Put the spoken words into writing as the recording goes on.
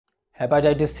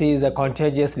Hepatitis C is a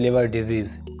contagious liver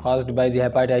disease caused by the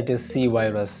hepatitis C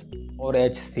virus or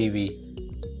HCV.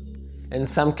 In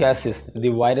some cases, the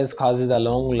virus causes a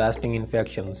long-lasting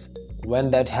infections. When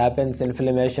that happens,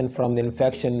 inflammation from the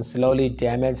infection slowly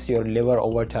damages your liver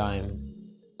over time.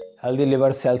 Healthy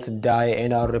liver cells die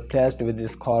and are replaced with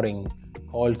scarring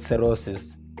called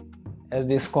cirrhosis. As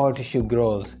the scar tissue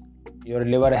grows, your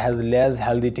liver has less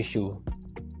healthy tissue.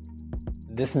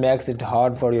 This makes it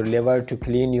hard for your liver to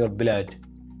clean your blood,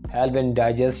 help in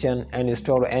digestion, and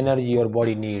store energy your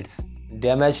body needs.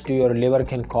 Damage to your liver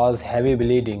can cause heavy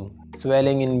bleeding,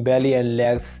 swelling in belly and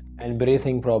legs, and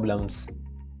breathing problems.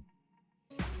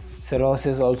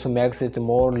 Cirrhosis also makes it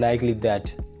more likely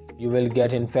that you will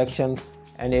get infections,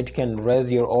 and it can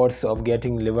raise your odds of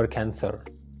getting liver cancer.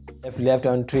 If left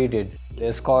untreated,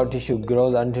 the scar tissue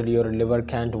grows until your liver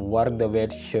can't work the way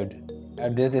it should.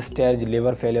 At this stage,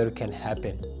 liver failure can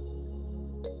happen.